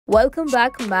Welcome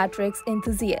back, Matrix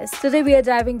enthusiasts. Today we are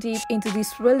diving deep into the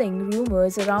thrilling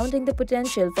rumors surrounding the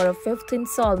potential for a fifth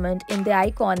installment in the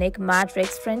iconic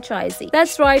Matrix franchise.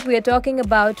 That's right, we are talking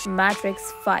about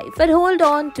Matrix 5. But hold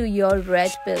on to your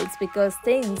red pills because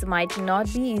things might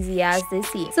not be easy as they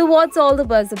seem. So what's all the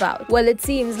buzz about? Well, it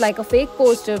seems like a fake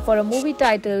poster for a movie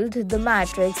titled The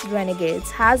Matrix Renegades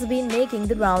has been making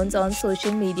the rounds on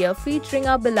social media, featuring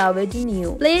our beloved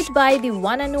Neo, played by the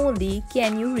one and only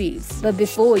Keanu Reeves. But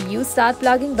before you start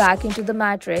plugging back into the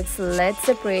Matrix, let's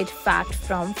separate fact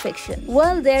from fiction.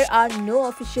 Well, there are no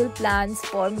official plans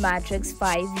for Matrix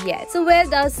 5 yet. So where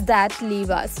does that leave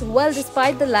us? Well,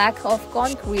 despite the lack of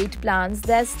concrete plans,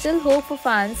 there's still hope for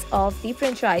fans of the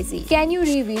franchise. Keanu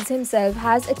Reeves himself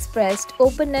has expressed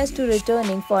openness to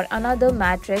returning for another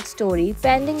Matrix story,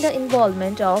 pending the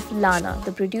involvement of Lana,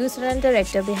 the producer and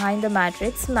director behind the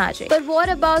Matrix magic. But what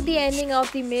about the ending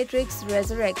of the Matrix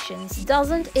Resurrections?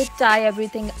 Doesn't it tie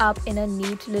everything up in a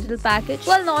neat little package?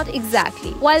 Well, not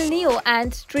exactly. While Neo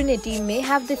and Trinity may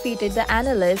have defeated the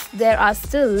Analysts, there are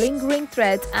still lingering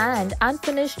threats and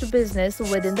unfinished business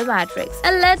within the Matrix.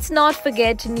 And let's not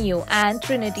forget Neo and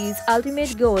Trinity's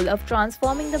ultimate goal of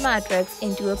transforming the Matrix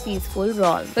into a peaceful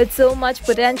realm. With so much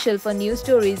potential for new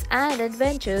stories and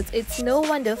adventures, it's no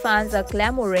wonder fans are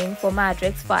clamoring for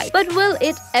Matrix 5. But will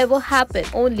it ever happen?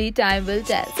 Only time will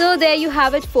tell. So there you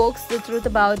have it, folks, the truth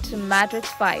about Matrix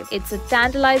 5. It's a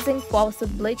tantalizing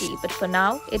possibility, but for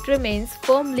now, it remains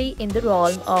firmly in the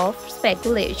realm of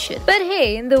speculation. But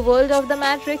hey, in the world of the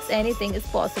Matrix, anything is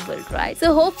possible, right?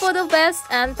 So hope for the best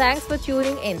and thanks for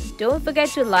tuning in. Don't forget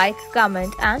to like,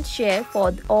 comment and share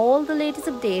for all the latest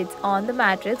updates on the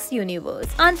Matrix universe.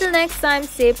 Until next time,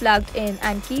 stay plugged in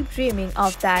and keep dreaming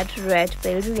of that red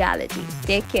pill reality.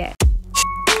 Take care.